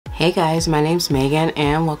Hey guys, my name's Megan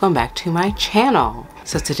and welcome back to my channel.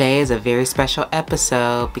 So today is a very special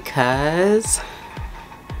episode because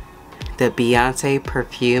the Beyonce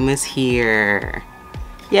perfume is here.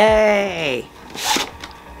 Yay!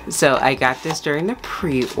 So I got this during the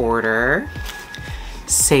pre-order.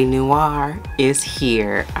 Say Noir is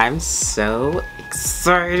here. I'm so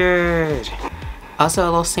excited. Also, a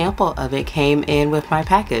little sample of it came in with my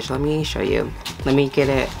package. Let me show you. Let me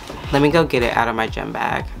go get it out of my gem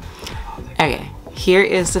bag. Okay, here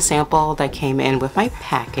is the sample that came in with my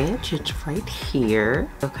package. It's right here.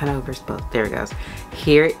 Oh, kind of overspilled. There it goes.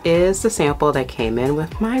 Here is the sample that came in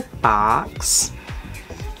with my box.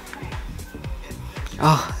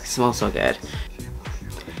 Oh, it smells so good.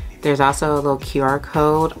 There's also a little QR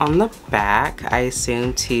code on the back. I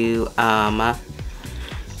assume to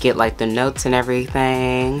get like the notes and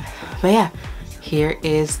everything. But yeah, here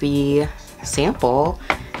is the sample.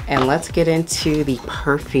 And let's get into the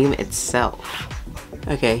perfume itself.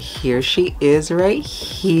 Okay, here she is right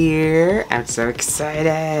here. I'm so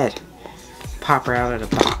excited. Pop her out of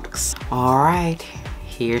the box. All right,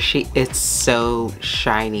 here she is. It's so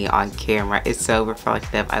shiny on camera. It's so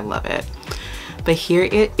reflective. I love it. But here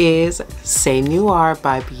it is, Say Noir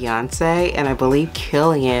by Beyonce. And I believe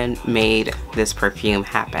Killian made this perfume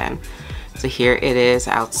happen. So here it is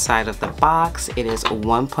outside of the box. It is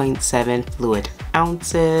 1.7 fluid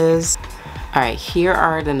ounces. All right, here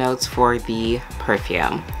are the notes for the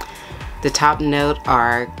perfume. The top note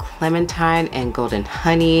are clementine and golden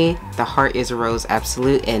honey. The heart is rose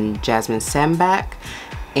absolute and jasmine sambac.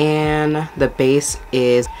 And the base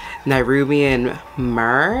is Nairobian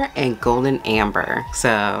myrrh and golden amber.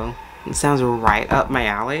 So it sounds right up my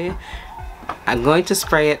alley. I'm going to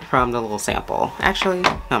spray it from the little sample. Actually,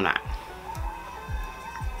 no, I'm not.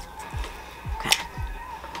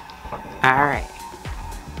 Alright.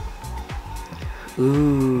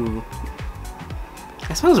 Ooh.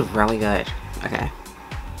 That smells really good. Okay.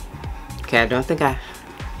 Okay, I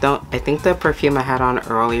think the perfume I had on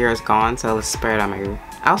earlier is gone, so let's spray it on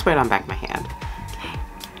I'll spray it on back of my hand. Okay.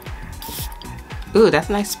 Ooh, that's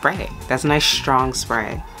a nice spray. That's a nice strong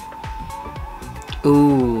spray.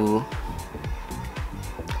 Ooh.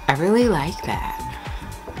 I really like that.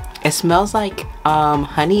 It smells like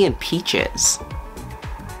honey and peaches.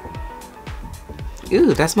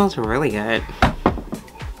 Ooh, that smells really good.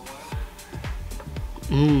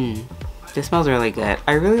 This smells really good.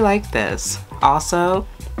 I really like this. Also,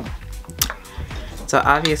 so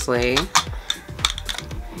obviously,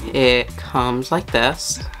 it comes like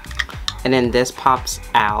this. And then this pops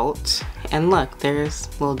out. And look, there's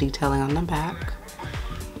a little detailing on the back.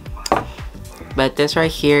 But this right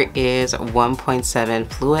here is 1.7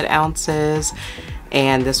 fluid ounces.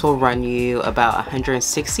 And this will run you about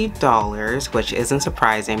 $160, which isn't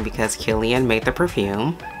surprising because Killian made the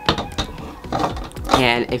perfume.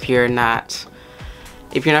 And if you're not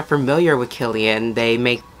familiar with Killian, they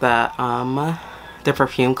make the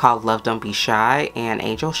perfume called Love Don't Be Shy and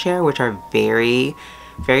Angel Share, which are very,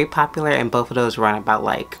 very popular, and both of those run about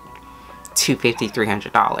like $250,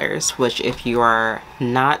 $300. Which, if you are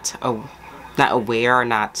not aware or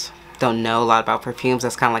don't know a lot about perfumes,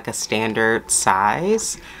 that's kind of like a standard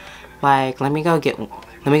size. Like, let me go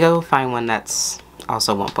find one that's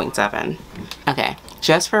also 1.7. Okay,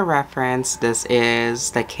 just for reference, this is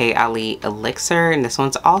the K Ali Elixir, and this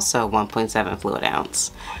one's also 1.7 fluid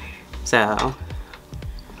ounce. So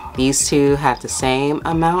these two have the same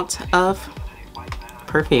amount of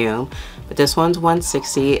perfume, but this one's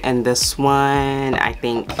 160 and this one, I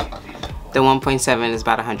think the 1.7 is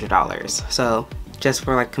about $100. So just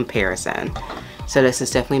for like comparison. So this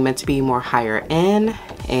is definitely meant to be more higher end,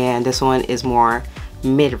 and this one is more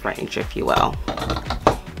mid-range, if you will.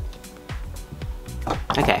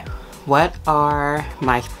 Okay, what are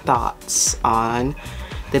my thoughts on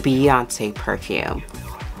the Beyonce perfume?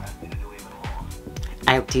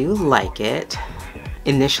 I do like it.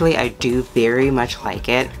 Initially, I do very much like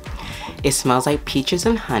it. It smells like peaches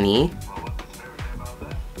and honey.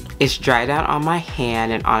 It's dried out on my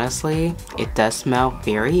hand, and honestly, it does smell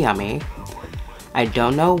very yummy. I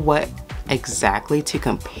don't know what exactly to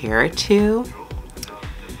compare it to.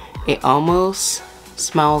 It almost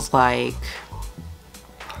smells like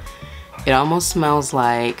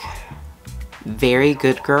Very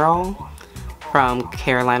Good Girl from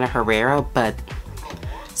Carolina Herrera, but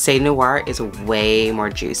Say Noir is way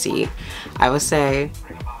more juicy. I would say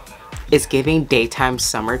it's giving daytime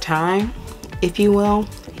summertime, if you will.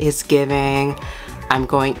 It's giving, I'm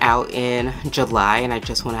going out in July and I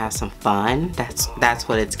just want to have some fun. That's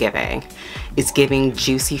what it's giving. It's giving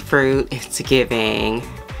juicy fruit. It's giving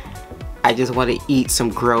I just want to eat some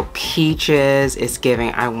grilled peaches. It's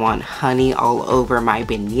giving I want honey all over my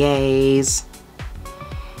beignets.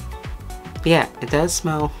 Yeah, it does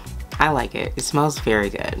smell. I like it. It smells very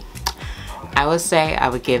good. I would say I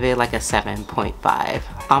would give it like a 7.5.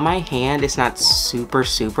 On my hand, it's not super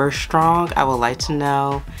strong. I would like to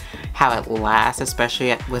know how it lasts,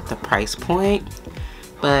 especially with the price point.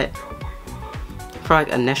 But for like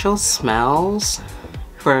initial smells,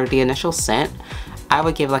 for the initial scent, I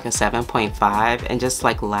would give like a 7.5, and just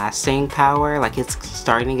like lasting power, like it's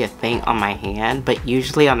starting to get faint on my hand, but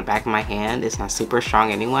usually on the back of my hand it's not super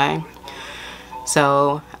strong anyway.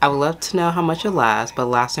 So I would love to know how much it lasts, but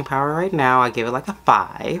lasting power right now, I give it like a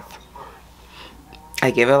 5.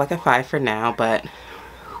 I give it like a 5 for now, but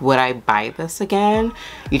would I buy this again?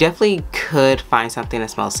 You definitely could find something that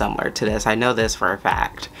smells similar to this. I know this for a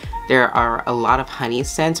fact. There are a lot of honey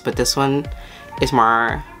scents, but this one is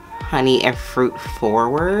more honey and fruit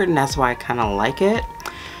forward, and that's why I kind of like it.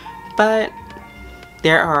 But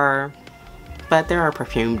there are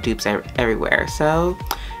perfume dupes everywhere, so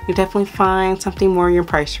you definitely find something more in your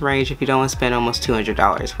price range if you don't want to spend almost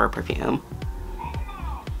 $200 for a perfume.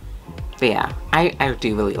 But yeah, I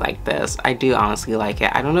do really like this. I do honestly like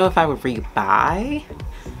it. I don't know if I would rebuy,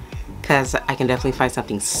 because I can definitely find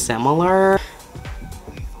something similar.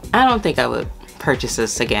 I don't think I would purchase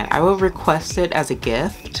this again. I would request it as a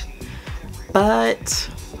gift, but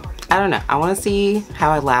I don't know. I want to see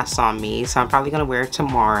how it lasts on me, so I'm probably going to wear it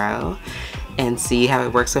tomorrow and see how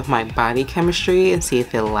it works with my body chemistry and see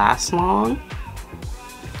if it lasts long.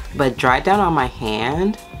 But dried down on my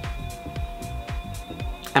hand,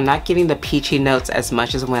 I'm not getting the peachy notes as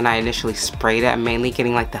much as when I initially sprayed it. I'm mainly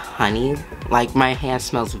getting like the honey. Like my hand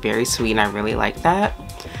smells very sweet and I really like that.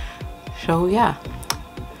 So yeah.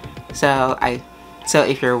 So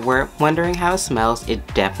if you're wondering how it smells, it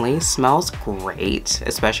definitely smells great,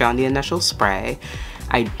 especially on the initial spray.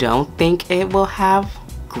 I don't think it will have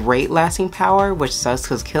great lasting power, which sucks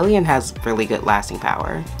because Kilian has really good lasting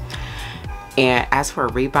power. And as for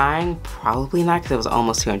rebuying, probably not, because it was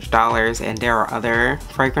almost $200, and there are other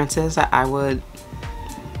fragrances that I would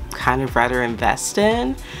kind of rather invest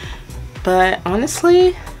in. But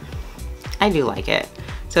honestly, I do like it.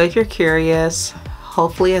 So if you're curious,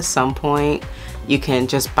 hopefully at some point you can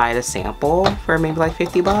just buy the sample for maybe like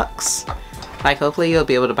 50 bucks. Like hopefully you'll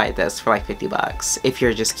be able to buy this for like 50 bucks if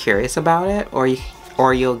you're just curious about it,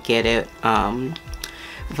 or you'll get it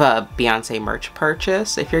the Beyonce merch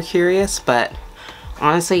purchase if you're curious. But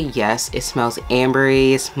honestly, yes, it smells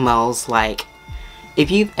ambery. It smells like, if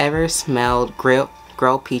you've ever smelled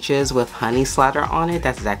grilled peaches with honey slather on it,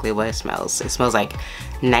 that's exactly what it smells. It smells like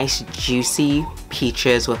nice juicy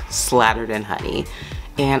peaches with slathered in honey,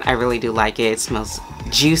 and I really do like it. It smells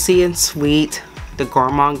juicy and sweet. The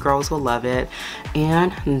gourmand girls will love it.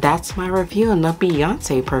 And that's my review on the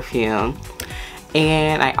Beyonce perfume.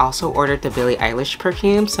 And I also ordered the Billie Eilish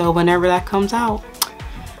perfume, so whenever that comes out,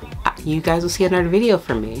 you guys will see another video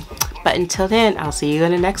from me. But until then, I'll see you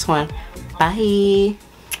in the next one. Bye!